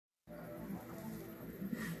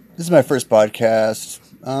This is my first podcast.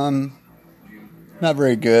 Not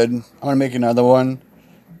very good. I want to make another one.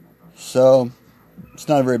 So, it's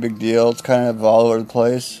not a very big deal. It's kind of all over the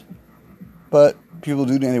place. But people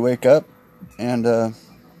do need to wake up. And,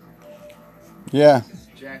 yeah.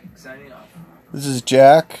 Jack signing off. This is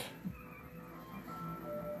Jack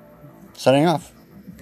signing off.